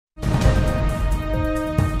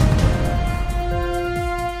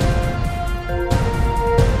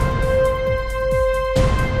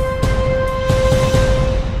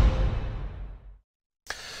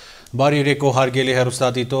Բարի երեկո հարգելի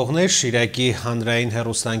հեռուստադիտողներ, Շիրակի հանրային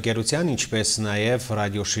հեռուստաընկերության, ինչպես նաև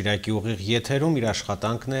ռադիո Շիրակի ուղիղ եթերում իր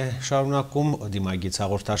աշխատանքն է շարունակում Դիմագիծ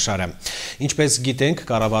հաղորդաշարը։ Ինչպես գիտենք,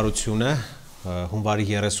 կառավարությունը հունվարի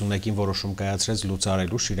 31-ին որոշում կայացրեց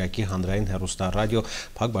լուծարելու Շիրակի հանրային հեռուստառադիո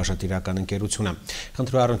փակ բաժնետիրական ընկերությունը։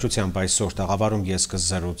 Խնդրու առնչությամբ այսօր տաղավարում ես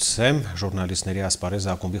կզրուցեմ ժուրնալիստների ասպարեզ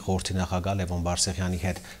ակումբի խորհրդի նախագահ Լևոն Բարսեղյանի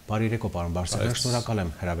հետ։ Բարի երեկո, պարոն Բարսեղյան, շնորհակալ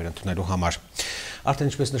եմ հրավեր ընդունելու համար։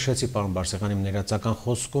 Արդեն ինչպես նշեցի, պարոն Բարսեղյանի ներածական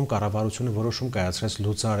խոսքում կառավարությունը որոշում կայացրեց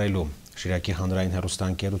լուծարելու Շիրակի հանրային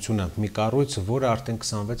հեռուստաընկերությունը, մի կառույց, որը արդեն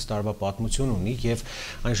 26 տարվա պատմություն ունի եւ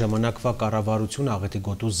այն ժամանակվա կառավարությունը աղետի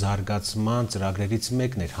գոտու զարգացման ծրագրերից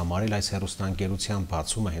մեկն էր համարել այս հեռուստաընկերության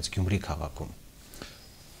բացումը հենց Գյումրի քաղաքում։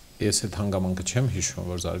 Ես այդ հանգամանքը չեմ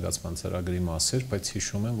հիշում, որ զարգացման ծրագրի մաս էր, բայց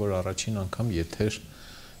հիշում եմ, որ առաջին անգամ եթեր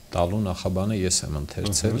տալու նախաբանը ես եմ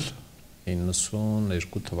ընթերցել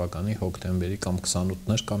 92 թվականի հոկտեմբերի կամ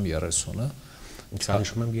 28-ներ կամ 30-ը։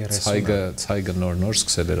 Հիշում եմ 30-ը։ Ցայգը նոր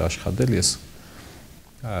սկսել էր աշխատել, ես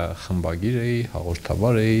խմբագիր էի,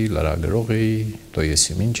 հաղորդավար էի, լրագրող էի,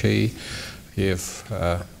 դոյեսիմինչ էի եւ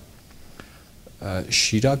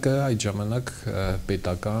Շիրակը այդ ժամանակ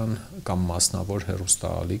պետական կամ մասնավոր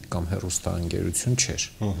հեռուստաալիք կամ հեռուստաընկերություն չէր։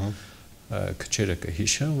 Քչերը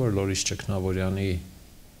կհիշեն, որ Լորիս Ճգնավորյանի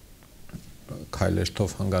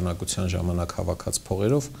քայլերթով հանգանակության ժամանակ հավաքած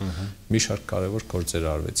փողերով մի շարք կարևոր գործեր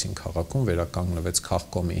արվեցին քաղաքում, վերականգնվեց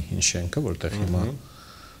քաղկոմի հին շենքը, որտեղ հիմա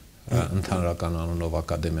ընդհանրական անունով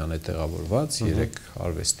ակադեմիան է տեղավորված, 3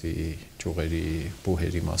 արվեստի ճյուղերի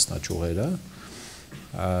բուհերի մասնաճյուղերը,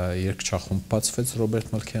 երգչախումբ բացվեց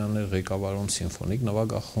Ռոբերտ Մլքեյաններ ղեկավարում, սիմֆոնիկ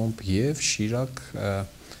նվագախումբ եւ Շիրակ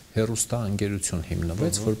հեռուստաընկերություն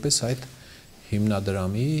հիմնվեց, որպես այդ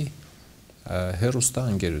հիմնադրամի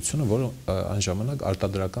հեռուստաընկերությունը, որը այն ժամանակ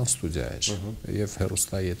արտադրական ստուդիա էր եւ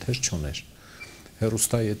հեռուստաեթեր չուներ։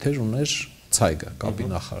 Հեռուստաեթեր ուներ Ցայգը, կապի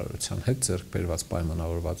նախարարության հետ ձեռք բերված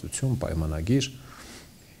պայմանավորվածություն, պայմանագիր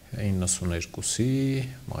 92-ի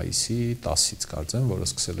մայիսի 10-ից կարծեմ, որը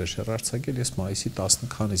սկսել էր հեռարձակել, ես մայիսի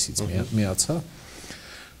 10-քանիսից միացա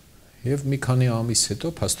եւ մի քանի ամիս հետո,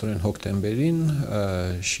 փաստորեն հոկտեմբերին,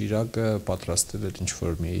 Շիրակը պատրաստել էր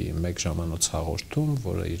ինչ-որ մի 1 ժամանոց հաղորդում,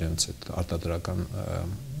 որը իրենց այդ արտադրական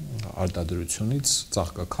արտադրությունից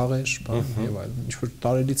ծաղկաքաղ էր, եւ այլն, ինչ-որ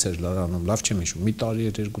տարելից էր լրանում, լավ չեմ հիշում, մի տարի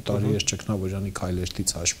էր, 2 տարի էր Ճգնավորյանի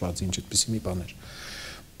քայլերթից հաշված, ինչ այդպիսի մի բան էր։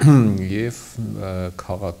 Եվ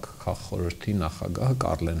քաղաք խորհրդի նախագահը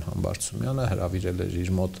Կարլեն Համբարձումյանը հրավիրել էր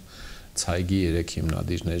իր մոտ Ցայգի 3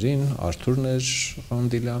 հիմնադիրներին, Արթուր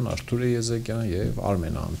Ղանդիլյան, Արթուր Եզեկյան եւ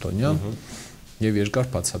Արմեն Անտոնյան, եւ երկար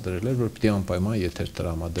բացատրել էր, որ պիտի անպայման եթեր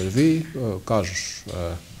տրամադրվի, կար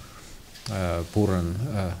բուրըն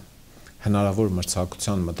հնարավոր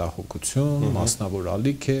մրցակցության մտահոգություն, մասնավոր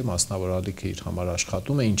ալիք է, մասնավոր ալիքը իր համար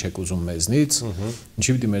աշխատում է, ինչ եք ուզում մեզնից,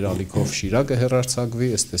 ինչի պիտի մեր ալիքով Շիրակը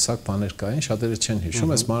հեռարձակվի, այս տեսակ բաներ կային, շատերը չեն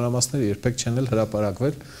հիշում, այս մանրամասները երբեք չեն էլ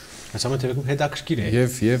հրապարակվել։ Այս ամեն դեպքում հետաքրքիր է։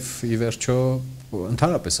 Եվ ի վերջո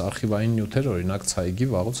ընդհանրապես արխիվային նյութեր, օրինակ Ցայգի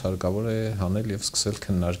վաղուց հարկավոր է հանել եւ սկսել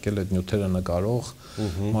քննարկել այդ նյութերը նկարող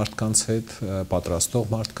մարդկանց հետ, պատրաստող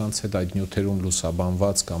մարդկանց հետ, այդ նյութերում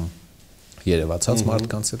լուսաբանված կամ երևացած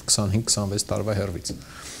մարդկանց հետ 25-26 տարվա հեռվից։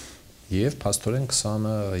 Եվ փաստորեն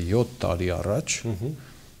 27 տարի առաջ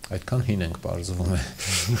այդքան հին ենք բարձվում է։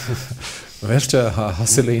 Վերջը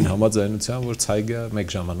հասել էին համաձայնության, որ Ցայգը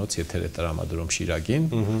 1 ժամանոց եթեր է տրամադրում Շիրակին,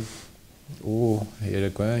 ու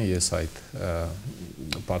երեկոյան ես այդ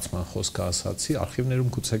բացման խոսքը ասացի,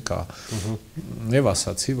 արխիվներում գուցե կա, եւ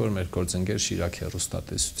ասացի, որ մեր գործընկեր Շիրակ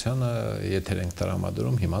հեռուստատեսությանը եթեր ենք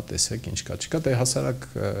տրամադրում, հիմա տեսեք ինչ կա, չկա, դե հասարակ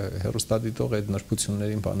հեռուստադիտող այդ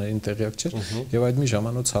նրբություններին, բաներին տեղյակ չէր, եւ այդ մի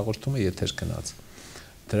ժամանոց հաղորդումը եթեր գնաց։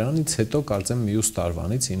 Դրանից հետո կարծեմ մյուս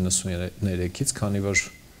տարվանից 93-ից, քանի որ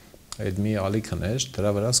այդ մի ալիքն էր,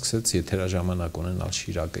 դրա վրա սկսեց եթերաժամանակ ունենալ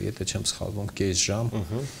Շիրակը, եթե չեմ սխալվում, կես ժամ,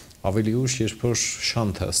 ավելի ուշ, երբ որ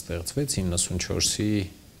շանթը ստեղծվեց 94-ի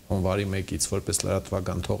հունվարի 1-ից որպես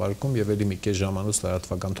լրատվական թողարկում եւ ելի մի կես ժամանոց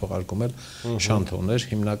լրատվական թողարկում էլ շանթ ուներ,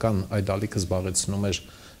 հիմնական այդ ալիքը զբաղեցնում էր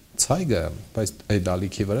Ցայգը, բայց այդ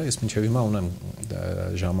ալիքի վրա ես մինչեւ հիմա ունեմ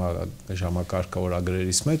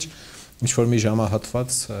ժամակարգավորագրերից մեջ ինչ որ մի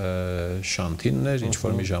ժամահատված շանթինն էր, ինչ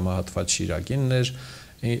որ մի ժամահատված Շիրակինն էր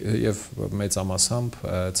եւ մեծամասամբ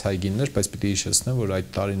Ցայգիններ, բայց պիտի հիշեցնեմ, որ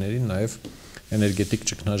այդ տարիներին նաեւ էներգետիկ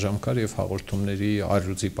ճգնաժամ կար եւ հաղորդումների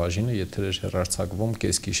առյուծի բաժինը եթեր էր հեռարձակվում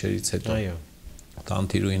կեսգիշերից հետո։ Այո։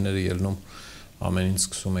 Տանտիրուհիները ելնում ամեն ինչ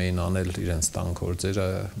սկսում էին անել իրենց տան գործերը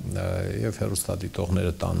եւ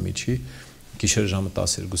հեռուստադիտողները տան միջի գիշեր ժամը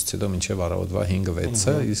 12-ից հետո մինչև առավոտվա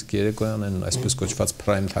 5-6-ը, իսկ երեկոյան այն այսպես կոչված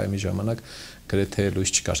prime time-ի ժամանակ գրեթե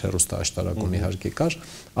լույս չկար, հեռուստաաշտարակում իհարկե կար,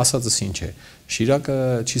 ասածս ինչ է, Շիրակը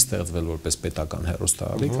չի ստեղծվել որպես պետական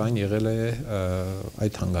հեռուստաալիք, այն եղել է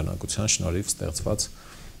այդ հանգանակության շնորհիվ ստեղծված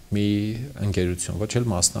մի ընկերություն, ոչ էլ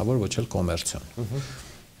մասնավոր, ոչ էլ կոմերցիոն։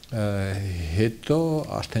 Հետո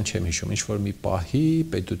արդեն չեմ հիշում, ինչ որ մի պահի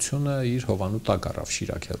պետությունը իր հովանու տակ առավ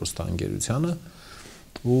Շիրակ հեռուստաընկերությանը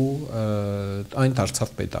ու այն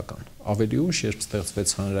դարձավ պետական։ Ավելի ուշ, երբ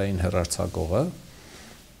ստեղծվեց հանրային հեռարձակողը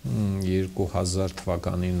 2000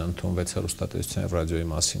 թվականին ընդունվեց հեռուստատեսության եւ ռադիոյի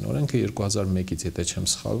մասին օրենքը, 2001-ից եթե չեմ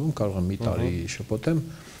սխալվում, կարող եմ մի տարի շփոթեմ,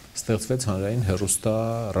 ստեղծվեց հանրային հեռուստա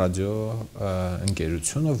ռադիո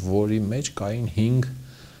ընկերությունը, որի մեջ կային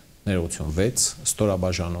 6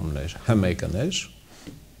 ստորաբաժանումներ, H1-ն էր,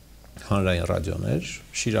 հանրային ռադիոներ,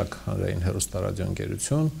 Շիրակ հանրային հեռուստարադիո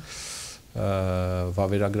ընկերություն,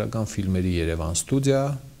 վավերագրական ֆիլմերի Երևան ստուդիա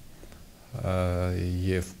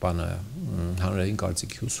եւ բանը հանրային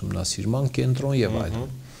կարծիքի ուսումնասիրման կենտրոն եւ այլն։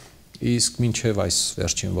 Իսկ մինչեւ այս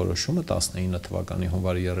վերջին որոշումը 19 թվականի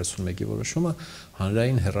հունվարի 31-ի որոշումը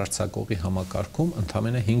հանրային հեռարձակողի համակարգում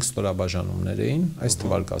ընդամենը 5 ստորաբաժանումներ էին, այս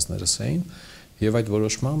թվարկածներս էին եւ այդ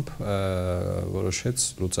որոշմամբ որոշեց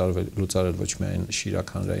լուծարել ոչ միայն Շիրակ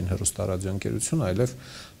հանրային հեռուստարադիո ընկերությունը, այլև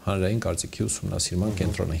հանրային կարծիքի ուսումնասիրման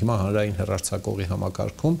կենտրոնը։ Հիմա հանրային հեռարձակողի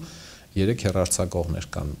համակարգում 3 հեռարձակողներ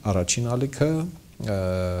կան։ Առաջին ալիքը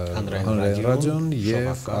հանրային ռադիոն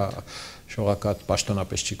եւ շողակատ,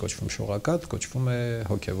 պաշտոնապես չի կոչվում շողակատ, կոչվում է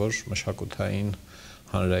հոգեվոր մշակութային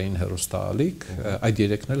հանրային հեռուստաալիք, այդ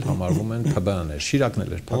երեքն էլ համարվում են ՓԲԸ-ներ, Շիրակն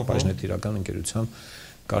էլ էր փակbaşնետիրական ընկերության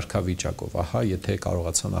կարգավիճակով, ահա, եթե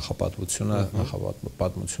կարողացա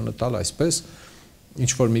նախապատմությունը տալ այսպես,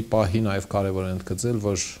 ինչ որ մի պահի նաև կարևոր է ընդգծել,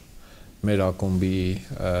 որ մեր ակումբի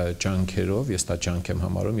ջանքերով, ես դա ջանք եմ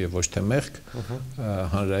համարում եւ ոչ թե մեղք,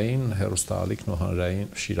 հանրային հեռուստաալիքն ու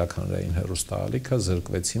Շիրակ հանրային հեռուստաալիքը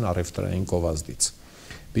զրկվեցին առևտրային գովազդից։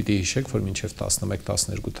 Պիտի հիշեք, որ մինչեւ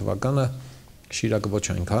 11-12 թվականը Շիրակը ոչ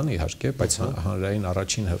այնքան իհարկե, բայց հանրային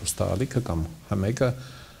առաջին հեռուստաալիքը կամ H1-ը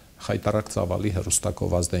խայտարակ ծավալի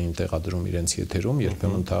հեռուստակովազդ էին տեղադրում իրենց եթերում,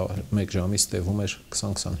 երբեմն 1 ժամից տևում էր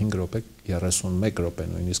 20-25 րոպե, 31 րոպե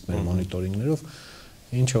նույնիսկ մեր մոնիտորինգներով,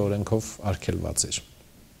 ինչը օրենքով արգելված էր։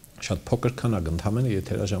 Շատ փոքր քանակ, ընդամենը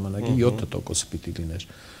եթերաժամանակի 7% պիտի լիներ։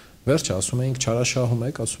 Վերջը ասում էինք չարաշահում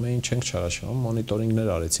եք, ասում էին չենք չարաշահում, մոնիտորինգներ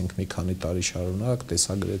արեցինք մի քանի տարի շարունակ,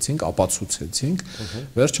 տեսագրեցինք, ապացուցեցինք։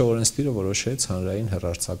 Վերջը օրենսդիրը որոշեց հանրային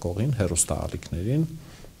հեռարձակողին, հեռուստաալիքներին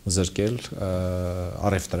զրկել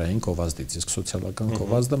առևտրային գովազդից, իսկ սոցիալական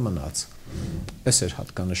գովազդը մնաց։ Այս էր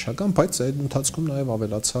հատկանշական, բայց այդ ընթացքում նաև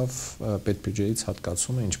ավելացավ պետբյուջեից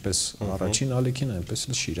հատկացումը ինչպես առաջին ալիքին, այնպես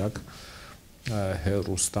էլ Շիրակ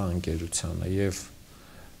հեռուստա ընկերությանը եւ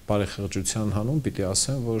բարեխղճության հանուն պիտի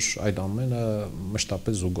ասեմ, որ այդ ամենը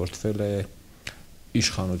մշտապես զուգորդվել է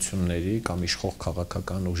իշխանությունների կամ իշխող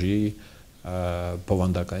քաղաքական ուժի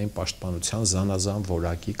բովանդակային պաշտպանության զանազան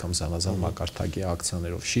որակի կամ զանազան մակարդակի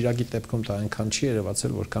ակցիաներով։ Շիրակի դեպքում դա այնքան չի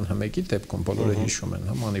երևացել, որքան H1-ի դեպքում բոլորը հիշում են,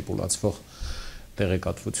 մանիպուլացվող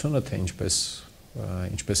տեղեկատվությունը, թե ինչպես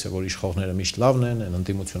է որ իշխողները միշտ լավն են,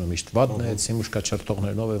 ընդդիմությունը միշտ վատն է, սիմուշկա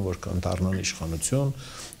չրթողներնով են, որ կընդառնան իշխանություն,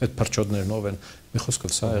 այդ փրչոտներնով են։ Մի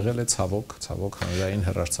խոսքով սա եղել է ցավոք հանրային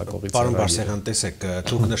հեռարձակողի ծառայողի։ Պարոն Բարսեղյան, տեսեք,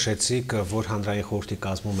 դուք նշեցիք, որ հանրային խորհրդի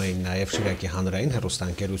կազմում էին նաև Շիրակի հանրային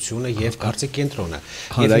հեռուստաընկերությունը եւ կարծիք կենտրոնը։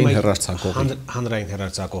 Հանրային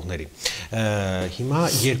հեռարձակողների։ Հիմա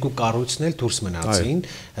երկու կառույցն էլ դուրս մնացին։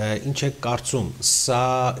 Ինչ է կարծում, սա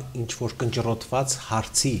ինչ որ կնճռոտված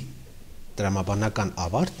հարցի դրամաբանական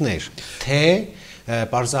ավարտն էր, թե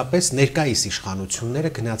պարզապես ներկայիս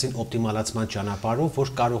իշխանությունները գնացին օպտիմալացման ճանապարհով,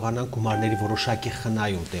 որ կարողանան գումարների որոշակի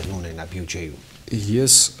խնայում տեղի ունենա բյուջեում։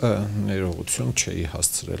 Ես ներողություն չէի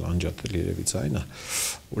հասցրել անջատել երևի ձայնը։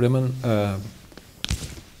 Ուրեմն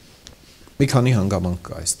մի քանի հանգամանք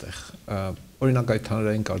կա այստեղ։ Օրինակ այդ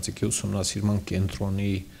հանրային կարծիքի ուսումնասիրման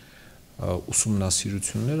կենտրոնի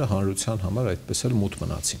ուսումնասիրությունները հանրության համար այդպես էլ մութ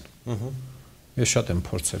մնացին։ Ես շատ եմ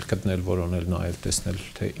փորձել գտնել, որոնել, նայել, տեսնել,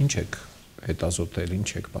 թե ինչ եք հետազոտել, ինչ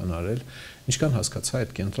եք բանարել, ինչքան հասկացա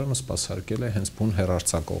այդ կենտրոնը սպասարկել է հենց բուն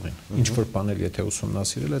հեռարձակողին։ Ինչ որ բանել եթե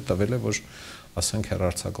ուսումնասիրել է, տվել է, որ ասենք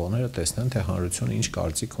հեռարձակողները տեսնեն, թե հանրությունը ինչ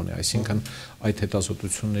կարծիք ունի, այսինքն այդ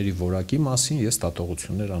հետազոտությունների որակի մասին ես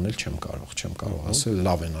դատողություններ անել չեմ կարող ասել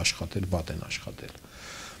լավ են աշխատել, վատ են աշխատել։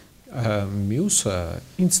 Մյուսը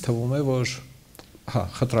ինձ թվում է, որ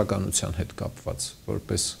խտրականության հետ կապված,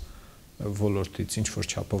 որպես ոլորտից ինչ որ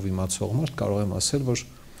չափով իմացող մարդ կարող եմ ասել, որ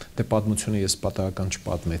դե պատմությունը ես պատահական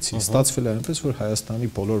չպատմեցի։ Ստացվել է այնպես, որ Հայաստանի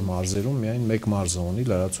բոլոր մարզերում միայն մեկ մարզը ունի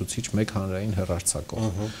լրացուցիչ մեկ հանրային հեռարձակող։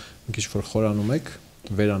 Մի քիչ որ խորանում եք,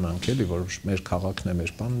 վերանանք էլի, որ մեր քաղաքն է,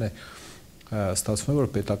 մեր բանն է, ստացվում է,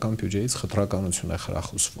 որ պետական բյուջեից խտրականություն է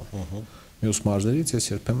խրախուսվում։ Մյուս մարզերից ես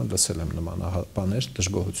երբեմն լսել եմ նման բաներ,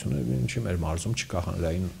 դժգոհություններ, ինչի մեր մարզում չկա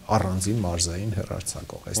հանրային առանձին մարզային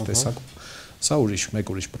հեռարձակող։ Այս տեսակ սա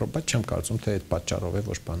մեկ ուրիշ պրոբլեմ, չեմ կարծում, թե այդ պատճառով է,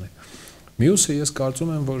 որ բան է։ Մյուսը ես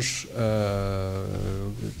կարծում եմ, որ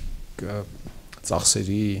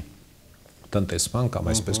ծախսերի տնտեսման կամ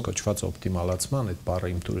այսպես կոչված օպտիմալացման այդ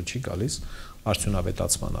բառը իմ տուրը չի գալիս,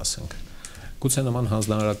 արդյունավետացման ասենք։ Գուցե նման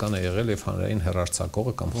հանձնարարական է եղել եւ հանրային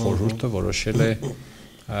հեռարձակողը կամ խորհուրդը որոշել է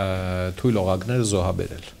թույլ օղակները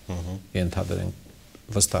զոհաբերել։ Ենթադրենք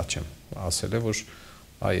վստահ չեմ, ասել է, որ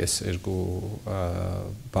այս երկու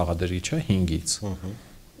բաղադրիչը 5-ից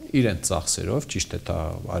իրենց ծախսերով, ճիշտ է դա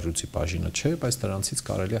առյուծի բաժինը չէ, բայց դրանցից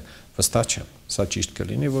կարելի է վստահ չեմ։ Սա ճիշտ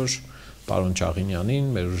կլինի, որ պարոն Ճաղինյանին,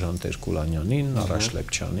 Մերուժան Տեր-Կուլանյանին, Արաշ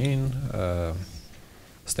Լեփչյանին,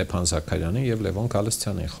 Ստեփան Զաքարյանին եւ Լևոն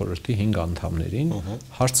Գալստյանին խորհրդի 5 անդամներին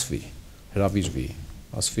հարցվի, հրավիրվի,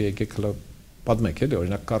 ասվի եկեք պատմեք էլի,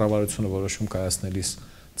 օրինակ կառավարությունը որոշում կայացնելիս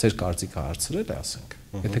ձեր կարծիքը հարցրել է, ասենք։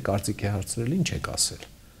 Եթե կարծիք է հարցրել, ինչ եք ասել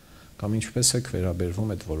կամ ինչպես եք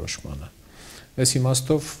վերաբերվում այդ որոշմանը։ Այս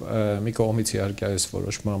իմաստով մի կողմից իհարկե այս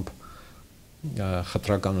որոշմամբ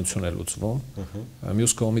խտրականություն է լուծվում,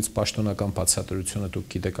 մյուս կողմից պաշտոնական բացատրությունը դուք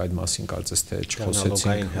գիտեք այդ մասին կարծես թե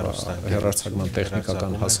չխոսեցինք, հեռարձակման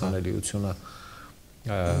տեխնիկական հասանելիությունը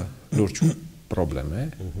լուրջ խնդրեմ է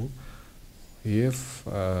եւ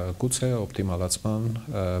գուցե օպտիմալացման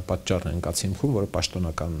պատճառն է ընկացիմքում, որը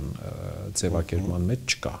պաշտոնական ձևակերպման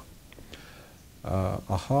մեջ չկա։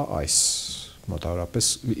 Ահա այս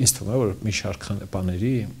մոտավորապես ինձ թվում է, որ մի շարք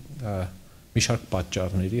բաների, մի շարք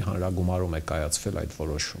պատճառների հանրագումարում է կայացվել այդ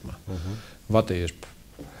որոշումը։ Վատ է, երբ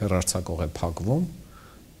հեռարձակող է փակվում,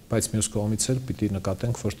 բայց մյուս կողմից էլ պիտի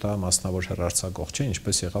նկատենք, որ դա մասնավոր հեռարձակող չէ,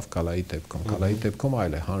 ինչպես եղավ Կալայի դեպքում։ Կալայի դեպքում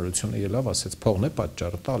այլ է, հանրությունը ելավ, ասեց, փողն է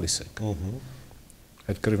պատճառը, տալիս ենք։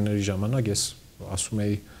 Այդ կռիվների ժամանակ ես ասում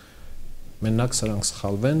էի, մենակ սրանք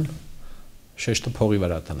սխալվեն, շեշտը փողի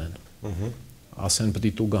վրա տնեն։ Ասեն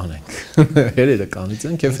պիտի տու գանենք, հերերը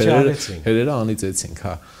կանիծենք եւ հերերը անիծեցինք,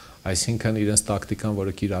 հա, այսինքն իրենց տակտիկան,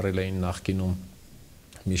 որը կիրառել էին նախկինում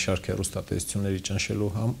մի շարք հեռուստատեսությունների ճնշելու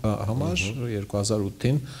համար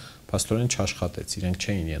 2008-ին փաստորեն չաշխատեց, իրենք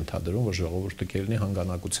չէին ենթադրում, որ ժողովուրդը կելնի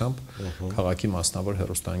հանգանակությամբ քաղաքի մասնավոր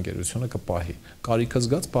հեռուստաընկերությունը կպահի, կարիքը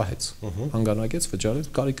զգաց պահեց, հանգանակեց,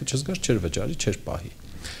 վճարեց, կարիքը չզգաց, չէր վճարի, չէր պահի։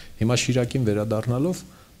 Հիմա Շիրակին վերադառնալով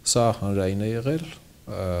սա հանրային է եղել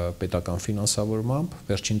պետական ֆինանսավորմամբ,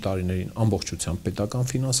 վերջին տարիներին ամբողջությամբ պետական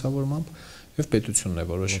ֆինանսավորմամբ եւ պետությունն է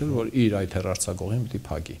որոշել, որ իր այդ հեռարձակողին պիտի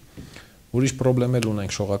փակի։ Ուրիշ խնդրեմ էլ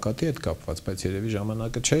ունենք շողակատի հետ կապված, բայց երևի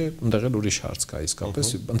ժամանակը չէ, այնտեղ էլ ուրիշ հարց կա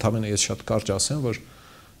իսկապես, ընդհանրապես ես շատ կարճ ասեմ, որ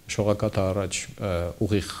շողակատը առաջ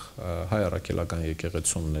ուղիղ հայ առաքելական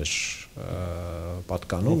եկեղեցունն էր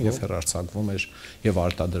պատկանում եւ հեռարձակվում էր եւ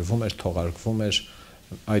արտադրվում էր, թողարկվում էր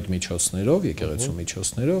այդ միջոցներով, եկեղեցու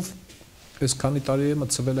միջոցներով։ Այս քանի տարի է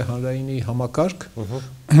մտցվել է հանրայինի համակարգ,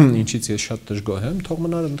 ինչից ես շատ դժգոհ եմ, թող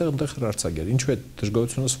մնար այնտեղ հեռարձակել։ Ինչու է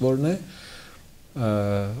դժգոհությունս որն է,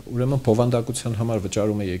 ուրեմն բովանդակության համար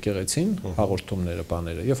վճարում է եկեղեցին հաղորդումները,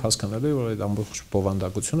 բաները եւ հասկանալի է, որ այդ ամբողջ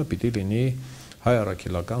բովանդակությունը պիտի լինի հայ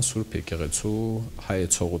առաքելական Սուրբ եկեղեցու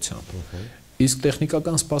հայեցողությամբ։ Իսկ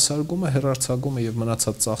տեխնիկական սպասարկումը, հեռարձակումը եւ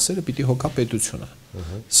մնացած ծախսերը պիտի հոգա պետությունը։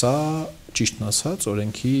 Սա ճիշտն ասած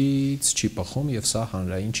օրենքից չի բխում եւ սա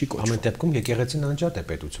հանրային չի կոչվում։ Ամեն դեպքում եկեղեցին անջատ է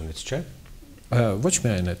պետությունից, չէ՞։ Ոչ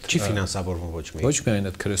միայն այդ չի ֆինանսավորվում ոչ միայն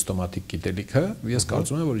այդ քրեստոմատիկ գիտելիքը, ես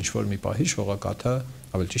կարծում եմ, որ ինչ-որ մի պահի շողակաթը,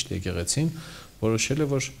 ավելի ճիշտ եկեղեցին, որոշել է,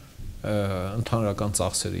 որ ընդհանրական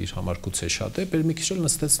ծախսերը իր համար գուցե շատ է, բեր մի քիչ էլ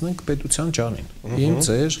նստեցնենք պետության ջանին։ Իմ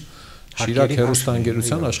ձեր Շիրակ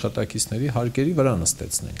հեռուստաընկերության աշխատակիցների հարկերի վրա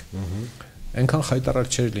նստեցնենք։ Այնքան խայտարակ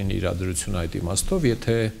չէր լինի իրադրությունը այդ իմաստով,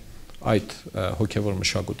 եթե այդ հոգևոր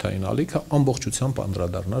մշակութային ալիքը ամբողջությամբ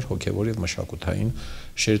անդրադառնար հոգևոր եւ մշակութային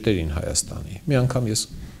շերտերին Հայաստանի։ Մի անգամ ես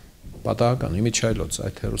պատահական Իմիջայլոց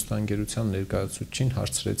այդ հեռուստաընկերության ներկայացուցիչին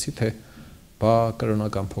հարցրեցի, թե բա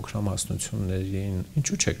կրոնական փոքրամասնություններին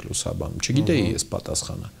ինչու չեք լուսաբանում։ Չգիտեի ես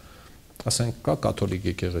պատասխանը։ Ասենք կա կաթոլիկ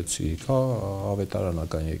եկեղեցի, կա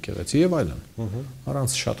ավետարանական եկեղեցի եւ այլն։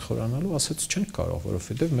 Առանց շատ խորանալու ասեց չենք կարող,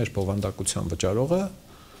 որովհետեւ մեր բովանդակության վճարողը,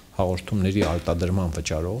 հաղորդումների արտադրման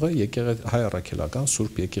վճարողը հայ առաքելական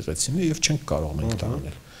Սուրբ եկեղեցին է եւ չենք կարող մենք դա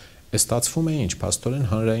անել։ Այս ստացվում է ինչ, փաստորեն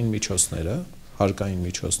հանրային միջոցները, հարկային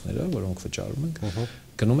միջոցները, որոնք վճարում ենք,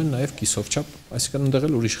 գնում են նաեւ կիսովչափ, այսինքն այնտեղ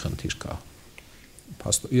էլ ուրիշ խնդիր կա։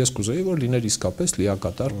 ես կուզեի, որ լիներ իսկապես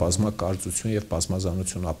լիակատար բազմակարծություն եւ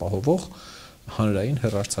բազմազանություն ապահովող հանրային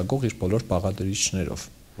հեռարձակող իր բոլոր բաղադրիչներով։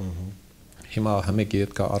 Հիմա մեկի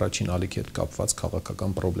հետ կա առաջին ալիքի հետ կապված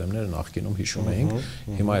քաղաքական խնդիրները նախկինում հիշում էինք,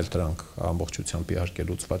 հիմա էլ դրանք ամբողջությամբ իհարկե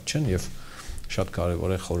լուծված չեն եւ շատ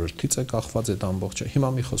կարեւոր է խորհրդից է կախված այդ ամբողջը։ Հիմա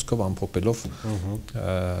մի խոսքով ամփոփելով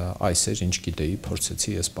այսեր ինչ գիտեի,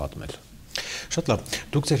 փորձեցի ես պատմել։ Շատ լավ։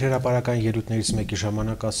 Դուք ձեր հրապարակային ելույթներից մեկի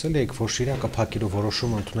ժամանակ ասել եք, որ Շիրակը փակելու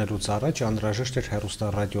որոշում ընդունելուց առաջ անհրաժեշտ էր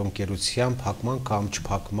հեռուստառադիոընկերության փակման կամ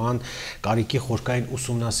չփակման կարիքի խորքային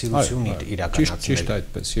ուսումնասիրություն իրականացնել։ Ճիշտ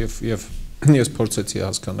այդպես եւ ես փորձեցի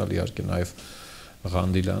հասկանալ իհարկե նաեւ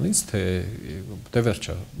Ղանդիլյանից, թե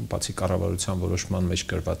վերջը, բացի կառավարության որոշման մեջ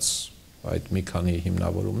գրված այդ մի քանի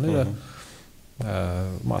հիմնավորումները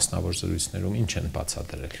մասնավոր զրույցներում ինչ են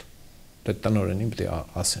բացատրել։ Դե տնօրենին պետք է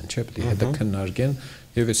ասեն, չէ՞, պետք է հետը քննարկեն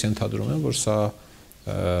եւ ես ենթադրում եմ, որ սա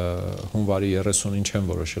հունվարի 30-ին չեն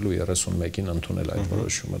որոշելու 31-ին ընդունել այդ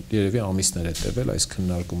որոշումը։ Երևի ամիսներ է տևել այս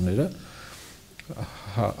քննարկումները։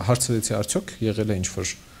 Հարցրեցի արդյոք եղել է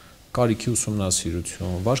ինչ-որ կարիքի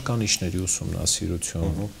ուսումնասիրություն, վարկանիշների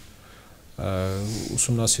ուսումնասիրություն,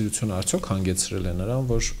 ուսումնասիրությունը արդյոք հանգեցրել է նրան,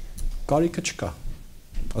 որ կարիքը չկա։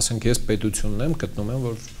 Ասենք ես պետությունն եմ, գտնում եմ,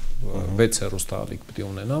 որ 6 հեռուստաալիք պետք է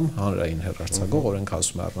ունենամ, հանրային հեռարձակող, օրենք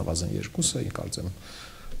ասում է առնվազն 2-ը, ինձ կարծեմ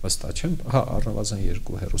վստահ չեմ, առնվազն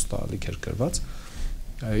 2 հեռուստաալիք էր գրված։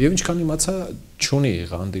 Եվ ինչքան իմացա, չունի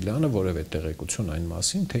Ղանդիլյանը որևէ տեղեկություն այն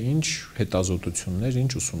մասին, թե ինչ հետազոտություններ,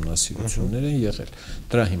 ինչ ուսումնասիրություններ են եղել։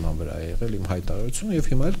 Դրա հիման վրա է եղել իմ հայտարարությունը եւ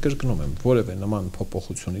հիմա էլ կրկնում եմ, որևէ նման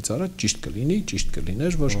փոփոխությունից առաջ ճիշտ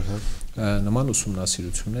կլիներ, որ նման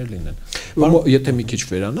ուսումնասիրություններ լինեն։ Եթե մի քիչ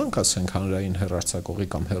վերանանք, ասենք հանրային հեռարձակողի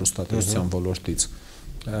կամ հեռուստատեսության ոլորտից,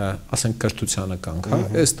 ասենք կրթությանը կանք,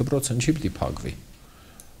 այս դպրոցը ինչի պիտի փակվի։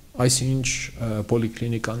 Այսինչ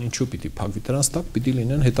պոլիկլինիկան ինչու պիտի փակվի, դրանց տակ պիտի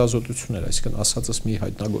լինեն հետազոտություններ, այսինքն ասածս մի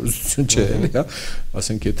հայտնագործություն չէ էլի, հա,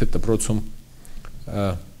 ասենք եթե դպրոցում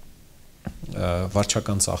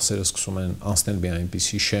վարչական ծախսերը սկսում են անցնել մի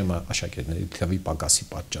այնպիսի շեմա աշակերտների թվի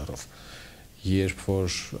պակասի պատճառով, երբ որ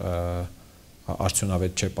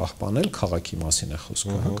արդյունավետ չէ պահպանել, քաղաքի մասին է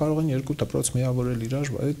խոսքը, հա, կարող են երկու դպրոց միավորել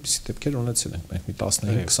իրար, այդպիսի դեպքեր ունեցել ենք մենք, մի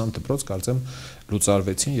 15-20 դպրոց կարծեմ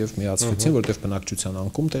լուծարվեցին եւ միացվեցին, որտեղ բնակչության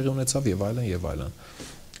անկում տեղի ունեցավ եւ այլն։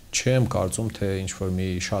 Չեմ կարծում, թե ինչ որ մի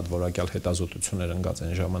շատ որակյալ հետազոտություններ ընկած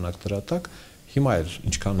են ժամանակ դրա տակ, հիմա էլ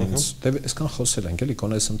ինչքան ինձ, դե այսքան խոսել ենք, էլի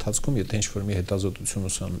կոնես ընթացքում, եթե ինչ որ մի հետազոտություն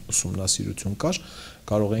ուսումնասիրություն կար,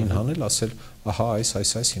 կարող էին հանել, ասել, ահա այս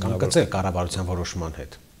հիմնավոր կցել կառավարության որոշման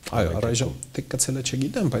հետ։ Այո, առայժմ դե կցելը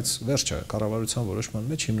չգիտեմ, բայց վերջը կառավարության որոշման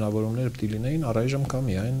մեջ հիմնավորումները պետք է լինեին առայժմ կա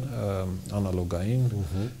միայն անալոգային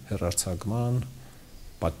հեռարձակման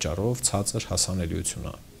պատճառով ցածր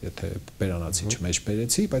հասանելիությունը, եթե բերանացի չմեջ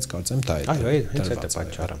բերեցի, բայց կարծեմ դա է։ Այո, հենց այդ է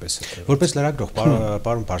պատճառը։ Որպես լրագրող,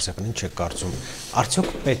 պարոն Բարսեղյան, ինչ եք կարծում,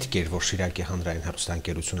 արդյոք պետք էր, որ Շիրակի հանրային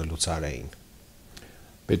հեռուստաընկերությունը լուծարեին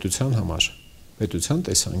պետության համար, պետության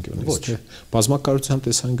տեսանկյունից, չէ, բազմակարծության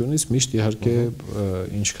տեսանկյունից միշտ իհարկե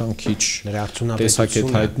ինչքան քիչ տեսակետ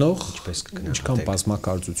հայտնող, ինչքան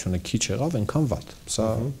բազմակարծությունը քիչ եղավ, այնքան վատ։ Սա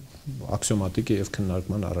աքսիոմատիկ է եւ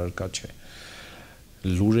քննարկման առարկա չէ։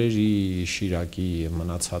 Լուրերի, Շիրակի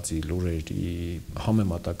մնացածի լուրերի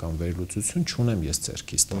համեմատական վերլուծություն չունեմ ես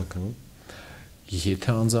ձեռքից տակ։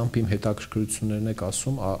 Եթե անձամբ իմ հետաքրքրություններն եք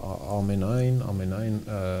ասում, ամենայն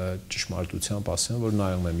ճշմարտությամբ ասեմ, որ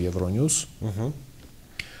նայում եմ Euronews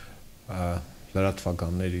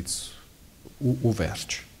լրատվականներից ու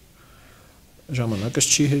վերջ։ Ժամանակս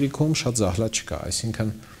չի հերիքում, շատ զահլա չկա,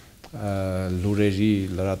 այսինքն լուրերի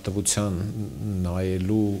լրատվության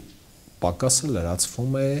նայելու պակասը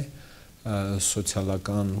լրացվում է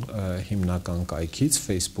սոցիալական հիմնական կայքից,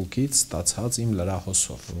 Facebook-ից ստացած իմ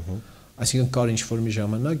լրահոսով։ Այսինքն կար ինչ-որ մի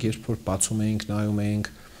ժամանակ, երբ որ բացում էինք, նայում էինք,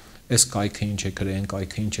 այս կայքը ինչ է գրել,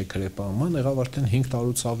 կայքը ինչ է գրել, բանման, եղավ արդեն 5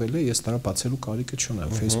 տարուց ավել է, ես դրա բացելու կարիքը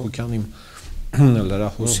չունեմ։ Facebook-յան իմ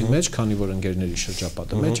լրահոսի մեջ, քանի որ ընկերների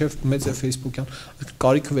շրջապատը մեջ եւ մեծ է Facebook-յան,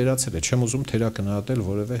 կարիքը վերացել է, չեմ ուզում թերակնահատել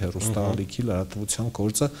որևէ հեռուստաալիքի լրատվության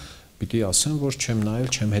գործը, պիտի ասեմ, որ չեմ նայել,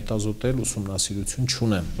 չեմ հետազոտել, ուսումնասիրություն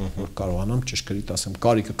չունեմ, որ կարողանամ ճշգրիտ ասեմ,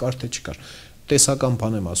 կարիքը կար թե չկար։ Տեսական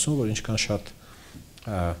բան եմ ասում, որ ինչքան շատ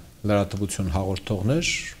լրատվություն հաղորդողներ,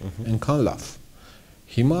 այնքան լավ։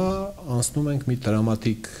 Հիմա անցնում ենք մի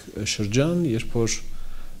դրամատիկ շրջան, երբ որ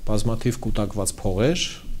բազմաթիվ կուտակված փողեր,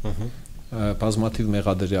 բազմաթիվ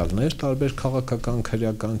մեղադրյալներ, տարբեր քաղաքական,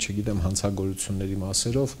 քրեական, չգիտեմ, հանցագործությունների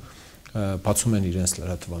մասերով բացում են իրենց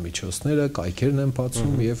լրատվամիջոցները, կայքերն են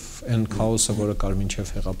բացում եւ այն քաոսը, որը կար մինչեւ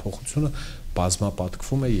հեղափոխությունը,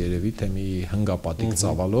 բազմապատկվում է երևի թե մի հնգապատիկ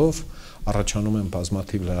ծավալով, առաջանում են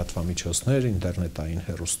բազմաթիվ լրատվամիջոցներ, ինտերնետային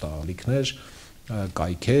հեռուստաալիքներ,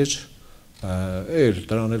 կայքեր,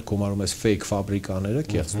 դրան էլ գումարում ես fake ֆաբրիկաները,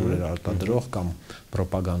 կեղծ լուրեր արտադրող կամ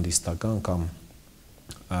պրոպագանդիստական կամ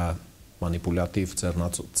մանիպուլյատիվ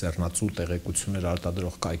ձեռնացու տեղեկություններ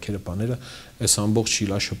արտադրող կայքերը բաները, այս ամբողջ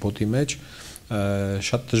շիլաշփոթի մեջ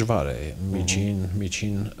շատ դժվար է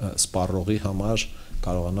միջին սպառողի համար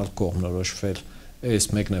կարողանալ կողմնորոշվել, այս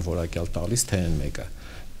մեկն է որակյալ տալիս, թե այն մեկը։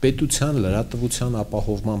 Պետության լրատվության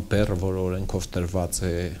ապահովման բեռը, որը օրենքով տրված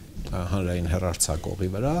է հանրային հեռարձակողի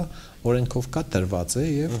վրա, օրենքով կա տրված է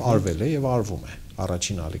եւ արվել է եւ արվում է։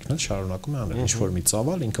 Առաջին ալիքն էլ շարունակում է անել, ինչ որ մի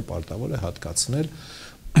ծավալ ինքը պարտավոր է հատկացնել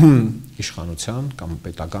իշխանության կամ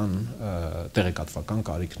պետական տեղեկատվական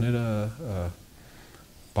կարիքները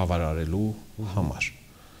բավարարելու համար։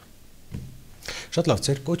 Շատ լավ,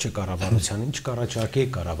 ձեր կոչը կառավարության, ինչ կառաջարկի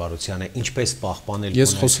կառավարությանը, ինչպես պահպանել։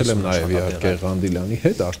 Ես խոսել եմ նաև իհարկե Ղանդիլյանի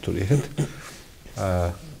հետ, Արթուրի հետ,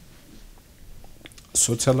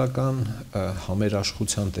 սոցիալական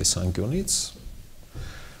համերաշխության տեսանկյունից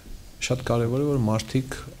շատ կարևոր է, որ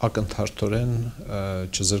մարդիկ ակնթարթորեն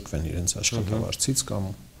չզրկվեն իրենց աշխատավարձից կամ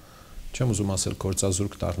չեմ ուզում ասել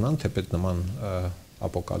գործազուրկ դառնան, թեպետ նման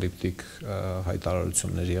ապոկալիպտիկ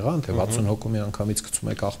հայտարարություններ եղան, թե 60 հոգու մի անգամից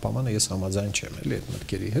գցում եք աղբամանը, ես համաձայն չեմ էլի այդ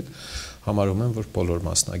մտքերի հետ, համարում եմ, որ բոլոր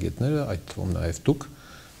մասնագետները, այդ թվում նաև դուք,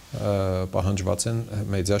 պահանջված են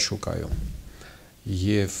մեդիա շուկայում։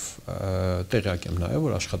 Եվ տեղյակ եմ նաև,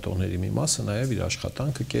 որ աշխատողների մի մասը նաև իր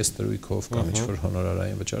աշխատանքը կես դրույքով կամ ինչ-որ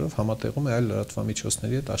հոնորարային վճարով համատեղում է այլ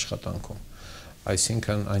լրատվամիջոցների հետ աշխատանքում։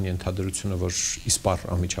 Այսինքն այն ենթադրությունը, որ իսպառ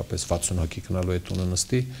անմիջապես 60 հոգի գնալու է տունը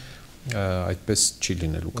նստի, այդպես չի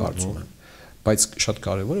լինելու կարծում եմ։ Բայց շատ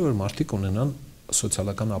կարևոր է, որ մարդիկ ունենան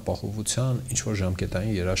սոցիալական ապահովության ինչ-որ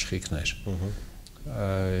ժամկետային երաշխիքներ։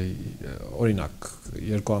 Օրինակ,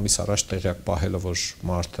 2 ամիս առաջ տեղյակ պահելը, որ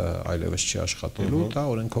մարդը այլևս չի աշխատելու, դա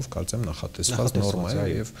օրենքով կարծեմ նախատեսված նորմա է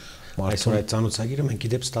եւ այսօր այդ ծանոթագիրը մենք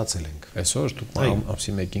իդեպ ստացել ենք։ Այսօր դուք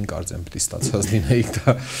ամսի 1-ին կարծեմ պիտի ստացած լինեիք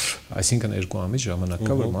դա, այսինքն 2 ամիս ժամանակ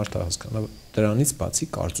կա, որ մարդը հասկանա։ Դրանից բացի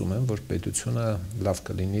կարծում եմ, որ պետությունը լավ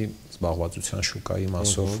կլինի զբաղվածության շուկայի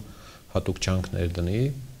մասով հատուկ ջանք ներդնի,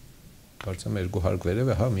 կարծեմ 2 հարկ վերև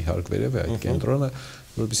է, հա, մի հարկ վերև է այդ կենտրոնը,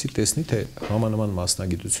 որովհետեւ տեսնի, թե համանման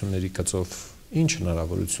մասնագիտությունների գծով ինչ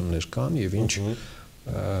հնարավորություններ կան եւ ինչ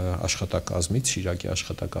աշխատակազմից, Շիրակի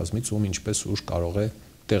աշխատակազմից ում ինչպես ուժ կարող է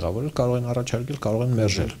տեղավորել, կարող են առաջարկել, կարող են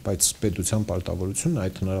մերժել, բայց պետության պարտավորությունն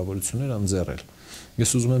այդ հնարավորությունները ընձեռել։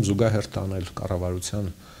 Ես ուզում եմ զուգահեռ տանել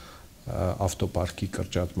կառավարության ավտոպարկի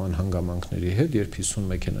կրճատման հանգամանքների հետ, երբ 50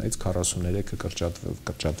 մեքենայից 43-ը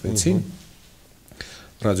կրճատվեցին,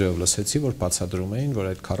 ռադիոյով լսեցի, որ բացատրում էին, որ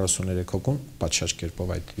այդ 43 հոգուն պատշաճ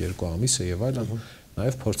կերպով այդ 2 ամիսը եւ այլն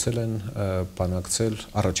նաև փորձել են բանակցել,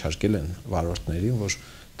 առաջարկել են վարորդներին, որ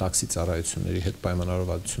տաքսի ծառայությունների հետ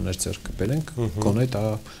պայմանավորվածություններ ձեռք կբերենք, գոնե դա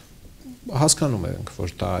հասկանում ենք,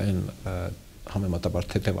 որ դա այն համեմատաբար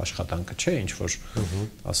թեթև աշխատանքը չէ, ինչ որ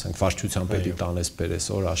ասենք վարչության պետի տանես բերես,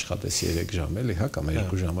 օր աշխատես 3 ժամ, էլի, հա, կամ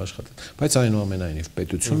 2 ժամ աշխատես, բայց այնուամենայնիվ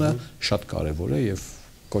պետությունը շատ կարևոր է եւ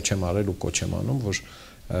կոչ եմ արել ու կոչ եմ անում, որ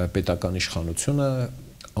պետական իշխանությունը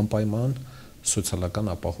անպայման սոցիալական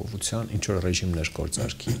ապահովության ինչ որ ռեժիմներ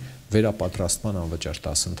գործարկի, վերապատրաստման անվճար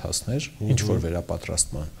դասընթացներ, ինչ որ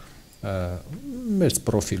վերապատրաստման մեծ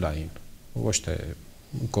պրոֆիլային, ոչ թե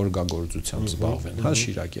գորգագործությամբ զբաղվեն, հա,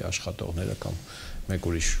 Շիրակի աշխատողները կամ մեկ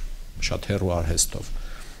ուրիշ շատ հեռու արհեստով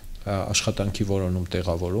աշխատանքի որոնում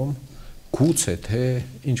տեղավորում, գուցե թե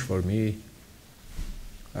ինչ որ մի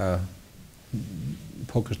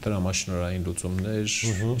փոքր տրամաշնորհային լուծումներ,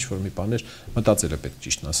 ինչ որ մի բաներ մտածել է պետք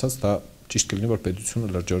ճիշտն ասած, դա ճիշտ կլինի, որ պետությունը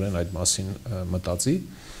լրջորեն այդ մասին մտածի,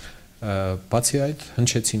 բացի այդ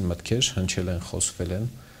հնչեցին մտքեր, հնչել են, խոսվել են,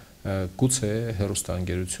 գուցե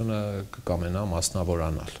հեռուստաընկերությունը կկամենա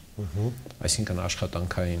մասնավորանալ, այսինքն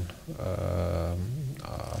աշխատանքային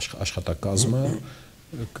աշխատակազմը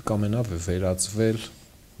կկամենա վերածվել,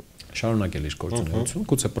 շարունակել իր գործունեությունը,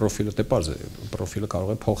 գուցե պրոֆիլը դե պարզ է, պրոֆիլը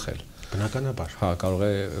կարող է փոխել, բնականաբար, հա, կարող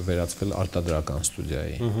է վերածվել արտադրական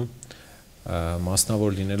ստուդիայի,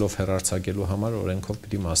 մասնավոր լինելով հեռարձակելու համար օրենքով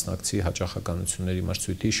պիտի մասնակցի հաճախականությունների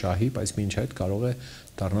մրցույթի շահի, բայց մինչ այդ կարող է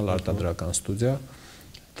դառնալ արտադրական ստուդիա,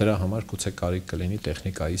 դրա համար գուցե կարիք կլինի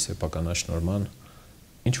տեխնիկայի սեփականաշնորհման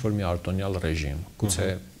ինչ որ մի արտոնյալ ռեժիմ, գուցե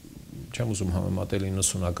չեմ ուզում համեմատել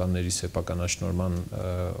 90-ականների սեփականաշնորհման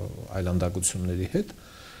այլանդակությունների հետ,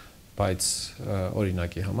 բայց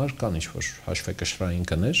օրինակի համար կան ինչ որ հաշվեկշռային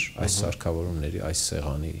գներ այս սարքավորումների, այս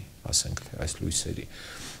սեղանի, ասենք թե այս լույսերի,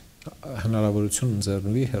 հնարավորություն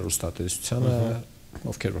ընձեռնվի հեռուստատեսությանը,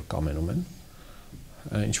 ովքեր որ կամենում են,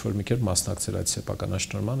 ինչ որ մի կերպ մասնակցել այդ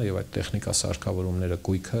սեփականաշնորհմանը եւ այդ տեխնիկա սարքավորումները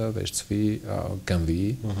գույքը վերցվի, գնվի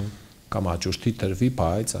կամ աճուրդի տրվի,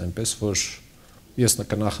 բայց այնպես որ ես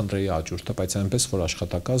կնախընտրեի աճուրդը, բայց այնպես որ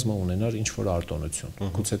աշխատակազմը ունենար ինչ որ արտոնություն,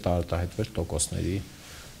 գուցե դա արտահայտվեր տոկոսների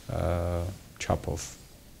չափով,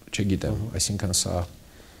 չգիտեմ, այսինքն սա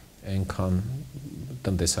այնքան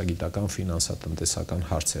տնտեսագիտական, ֆինանսատնտեսական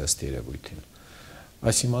հարց է ըստ երևույթին։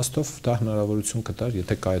 Այս իմաստով դա հնարավորություն կտար,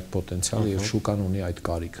 եթե կա այդ պոտենցիալը եւ շուկան ունի այդ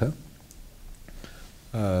կարիքը,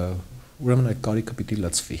 ուրեմն այդ կարիքը պիտի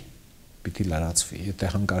լցվի, պիտի լրացվի, եթե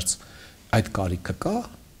հանկարծ այդ կարիքը կա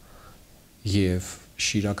եւ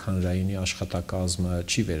Շիրակ հանրայինի աշխատակազմը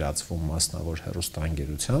չի վերածվում մասնավոր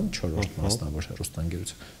հեռուստաընկերության, 4-րդ մասնավոր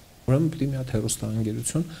հեռուստաընկերության, ուրեմն պիտի մի հատ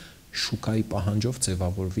հեռուստաընկերություն շուկայի պահանջով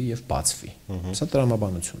ձևավորվի եւ բացվի։ Սա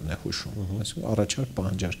տրամաբանությունն է հուշում, այսինքն առաջարկ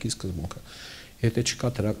պահանջարկի սկզբունքը։ Եթե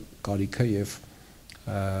չկա դրա կարիքը եւ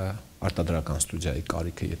արտադրական ստուդիայի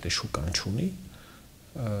կարիքը, եթե շուկան չունի,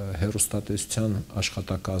 հեռուստատեսության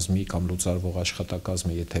աշխատակազմի կամ լուծարվող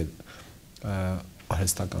աշխատակազմը, եթե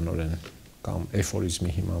արհեստականորեն կամ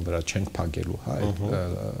էֆորիզմի հիման վրա չենք փակելու, հա, այդ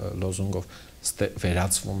լոզունգով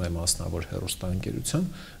վերածվում է մասնավոր հեռուստաընկերության,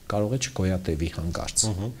 կարող է չգոյատևի հանկարծ։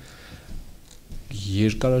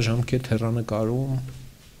 Երկարաժամկետ հեռանկարում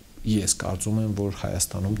ես կարծում եմ, որ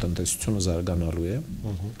Հայաստանում տնտեսությունը զարգանալու է,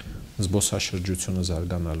 զբոսաշրջությունը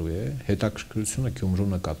զարգանալու է, հետաքրքրությունը Գյումրու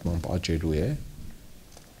նկատմամբ աճելու է,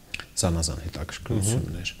 զանազան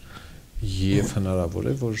հետաքրքրություններ, եւ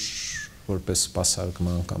հնարավոր է, որ որպես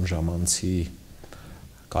սպասարկման կամ ժամանցի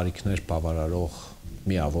կարիքներ բավարարող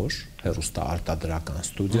միավոր հեռուստա արտադրական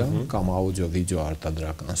ստուդիա կամ աուդիո-վիդեո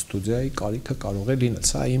արտադրական ստուդիայի կարիքը կարող է լինել։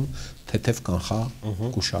 Սա իմ թեթև կանխա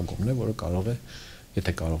գուշակումն է, որը կարող է,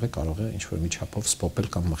 եթե կարող է ինչ որ մի չափով սփոփել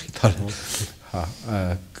կամ մխիթարել։ Հա,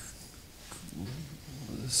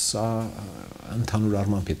 սա ընդհանուր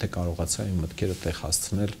առմամբ եթե կարողացա իմ մտքերը տեղ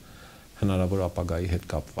հասցնել հնարավոր ապագայի հետ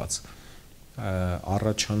կապված,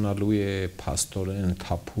 առաջանալու է փաստորեն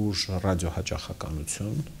թափուր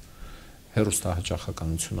ռադիոհաճախականություն,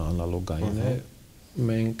 հեռուստահաճախականությունը անալոգային է,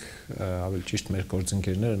 մենք ավելի ճիշտ մեր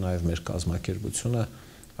գործընկերները, նաև մեր կազմակերպությունը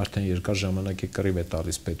արդեն երկար ժամանակ է կռիվ է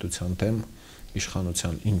տալիս պետության դեմ,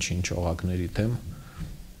 իշխանության ինչ-ինչ օղակների դեմ,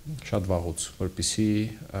 շատ վաղուց, որպեսզի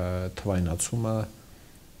թվայնացումը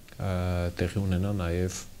տեղի ունենա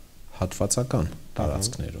նաև հատվածական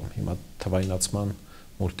տարածքներում։ Հիմա թվայնացման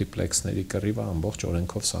մուլտիպլեքսների կռիվը ամբողջ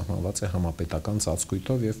օրենքով սահմանված է համապետական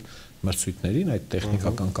ծածկույթով եւ մրցույթներին այդ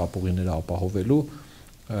տեխնիկական կապուղիները ապահովելու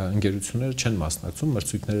ընկերությունները չեն մասնակցում,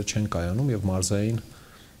 մրցույթները չեն կայանում եւ մարզային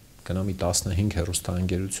գնամի 15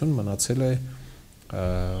 հեռուստաընկերություն մնացել է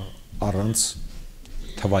առանց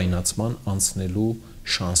թվայնացման անցնելու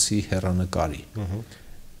շանսի հեռանկարի։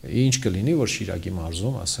 Ինչ կլինի, որ Շիրակի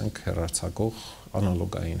մարզում, ասենք, հեռարձակող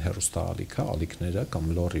անալոգային հեռուստաալիքը, ալիքները կամ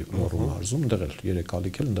լոռու մարզում, ընդեղ էլ 3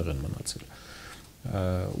 ալիք էլ ընդեղ են մնացել,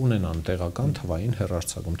 ունենան տեղական թվային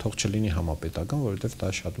հեռարձակում, թող չլինի համապետական, որովհետև դա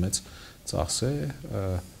շատ մեծ ծախս է,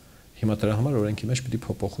 հիմա դրա համար օրենքի մեջ պիտի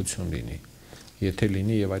փոփոխություն լինի։ Եթե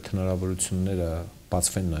լինի եւ այդ հնարավորությունները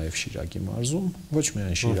բացվեն նաեւ Շիրակի մարզում, ոչ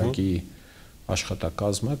միայն Շիրակի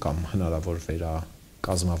աշխատակազմը կամ հնարավոր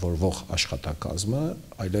կազմավորվող աշխատակազմը,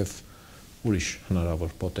 այլև ուրիշ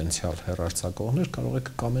հնարավոր պոտենցիալ հեռարձակողներ կարող է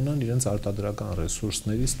կամենան իրենց արտադրական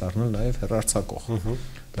ռեսուրսներից դառնալ նաև հեռարձակող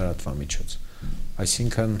լրատվամիջոց։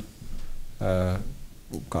 Այսինքն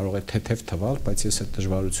կարող է թեթև թվալ, բայց ես այդ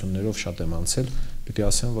դժվարություններով շատ եմ անցել, պիտի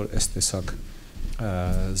ասեմ, որ այս տեսակ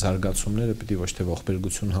զարգացումները պիտի ոչ թե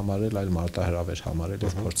ողբերգություն համարել, այլ մարտահրավեր համարել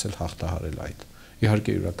եւ փորձել հաղթահարել այդ։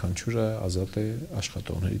 Իհարկե յուրաքանչյուրը ազատ է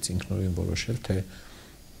աշխատողներից ինքնուրույն որոշել, թե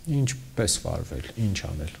ինչպես վարվել, ինչ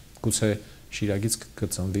անել։ Գուցե Շիրակից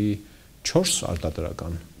կծնվի 4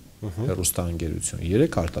 արտադրական հեռուստաընկերություն,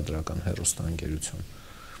 3 արտադրական հեռուստաընկերություն։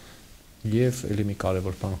 Եվ ելի մի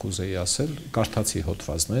կարևոր բան կուզեի ասել, կարդացի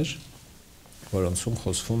հոդվածներ, որոնցում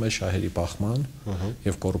խոսվում է շահերի բախման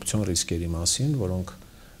եւ կոռուպցիոն ռիսկերի մասին, որոնք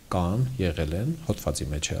կան, եղել են, հոդվածի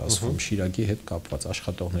մեջ է ասվում, Շիրակի հետ կապված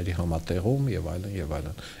աշխատողների համատեղում եւ այլն եւ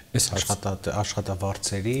այլն։ Այս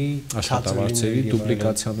աշխատավարձերի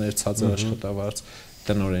դուպլիկացիաներ, ցածր աշխատավարձ,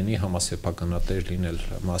 տնօրենի համասեփականատեր լինել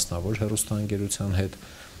մասնավոր հեռուստաընկերության հետ,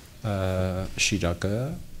 Շիրակը,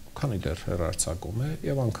 քանի դեռ հեռարձակում է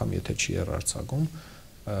եւ անգամ եթե չի հեռարձակում,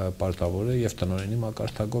 պարտավոր է եւ տնօրենի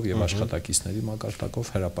մակարդակով եւ աշխատակիցների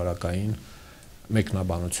մակարդակով հրապարակային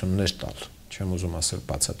մեկնաբանություններ տալ։ Չեմ ուզում ասել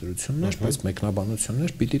բացատրություններ, բայց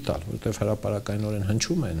մեկնաբանություններ պիտի տալ, որովհետեւ հրապարակայինորեն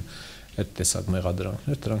հնչում են այդ տեսակ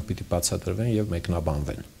մեղադրանքներ, դրանք պիտի բացատրվեն եւ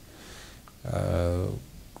մեկնաբանվեն։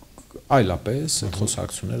 այլապես այդ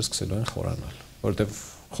խոսակցությունները սկսելու են խորանալ, որովհետև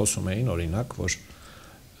խոսում էին օրինակ, որ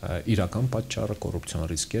իրական պատճառը կոռուպցիոն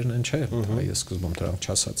ռիսկերն են, չէ, ես սկզբում դրանք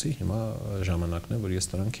չասացի, հիմա ժամանակն է, որ ես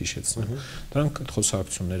դրանք հիշեցնեմ։ Դրանք այդ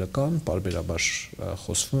խոսակցությունները կան, պարբերաբար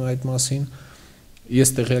խոսվում է այդ մասին։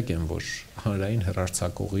 Ես տեղյակ եմ, որ հանրային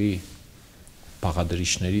հեռարձակողի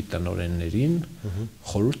բաղադրիչների տնօրեններին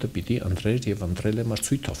խորհուրդը պիտի ընտրեր եւ ընտրել է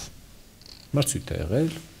մրցույթով։ Մրցույթ է եղել,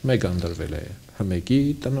 մեկը ընտրվել է ՀՄԵԿ-ի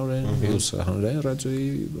տնօրեն, մյուսը հանրային ռադիոյի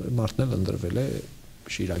մարդն էլ ընտրվել է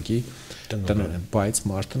Շիրակի տնօրեն, բայց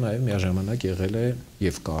մարդը նաև միաժամանակ եղել է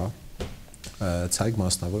եւ կա ցայգ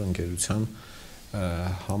մասնավոր ընկերության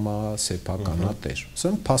համասեփականատեր։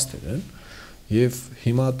 Սրանք փաստեր են եւ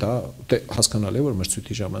հիմա դա հասկանալի է, որ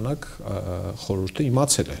մրցույթի ժամանակ խորհուրդը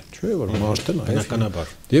իմացել է, չէ՞, որ մարդը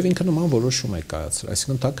նաև եւ ինքը նման որոշում է կայացրել,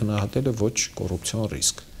 այսինքն դա գնահատել է ոչ կոռուպցիոն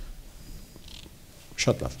ռիսկ։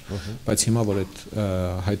 Շատ լավ, բայց հիմա որ այդ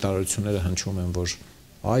հայտարարությունները հնչում են, որ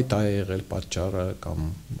այ դա է եղել պատճառը կամ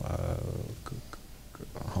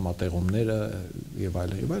համատեղումները եւ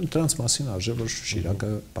այլն, դրանց մասին արժե որ Շիրակը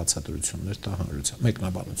բացատրություններ տա հանրության,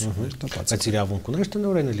 մեկնաբանություններ տա բացատրություններ։ Բայց իրավունք ուներ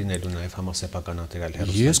տնօրենը լինելու նաեւ համասեփականատեր այլ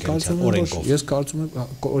հեռուստաընկերության օրենքով։ Ես կարծում եմ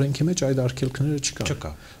օրենքի մեջ այդ արգելքները չկան։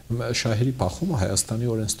 Շահերի փախումը Հայաստանի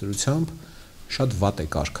օրենսդրությամբ շատ վատ է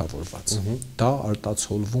կարգավորված։ Դա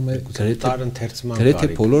արտացոլվում է գրեթե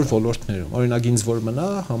բոլոր ոլորտներում։ Օրինակ ինձ որ մնա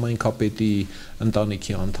համայնքապետի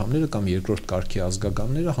ընտանիքի անդամները կամ երկրորդ կարգի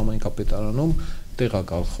ազգականները համայնքապետարանում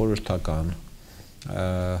տեղակալ խորհրդական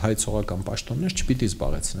հայցողական պաշտոններ չպիտի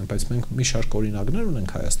զբաղեցնեն, բայց մենք մի շարք օրինակներ ունենք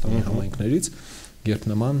Հայաստանի համայնքներից, երբ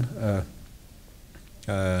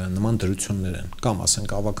նման դրություններ են, կամ ասենք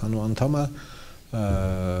ավականու անդամը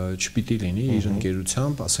չպիտի լինի իր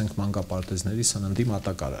ընկերությամբ, ասենք մանկապարտեզների սննդի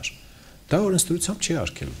մատակարար։ Դա օրենսդրությամբ չի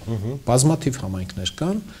արգելվում։ Բազմաթիվ համայնքներ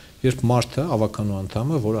կան, երբ մարդը ավականու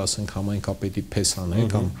անդամը, որը ասենք համայնքապետի փեսան է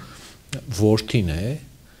կամ որդին է,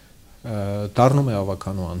 դառնում է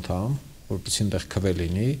ավականու անդամ, որպեսզի այնտեղ քվե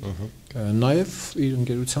լինի, նաև իր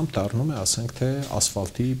ընկերությամբ դառնում է, ասենք թե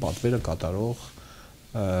ասֆալտի պատվերը կատարող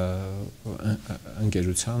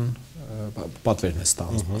ընկերության պատվերն է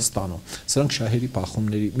ստանում։ Սրանք շահերի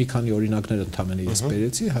փախումների մի քանի օրինակներ ընդհանրապես ես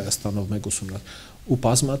բերեցի Հայաստանով մեկ ուսումնասիրել ու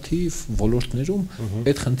բազմաթիվ ոլորտներում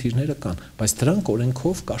այդ խնդիրները կան, բայց դրանք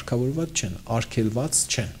օրենքով կարգավորված չեն, արգելված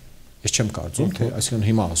չեն։ Ես չեմ կարծում, թե այսինքն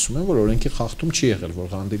հիմա ասում եմ, որ օրենքի խախտում չի եղել, որ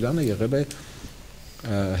Ղանդիլյանը եղել է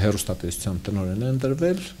հեռուստատեսության տնօրեն է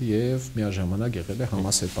ընտրվել եւ միաժամանակ եղել է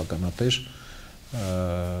համասեփականատեր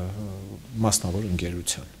մասնավոր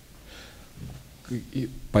ընկերության։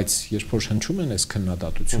 Բայց երբ որ հնչում են այս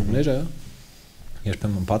քննադատությունները,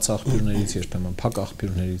 երբեմն բաց աղբյուրներից, երբեմն փակ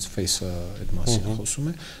աղբյուրներից Face-ը այդ մասին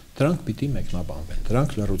խոսում է, դրանք պիտի մեկնաբանվեն,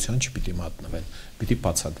 դրանք լռության չպիտի մատնվեն, պիտի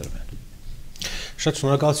բացատրվեն։ Շատ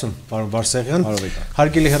շնորհակալություն, պարոն Բարսեղյան։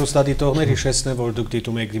 Հարգելի հեռուստադիտողներ, հիշեցնեմ, որ դուք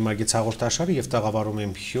դիտում եք Դիմագիծ հաղորդաշարը եւ տաղավարում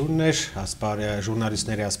եմ հյուրներ,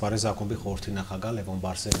 ժուրնալիստների ասպարեզ ակումբի խորհրդի նախագահ Լևոն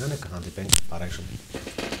Բարսեղյանը, կհանդիպենք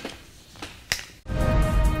առայժմ։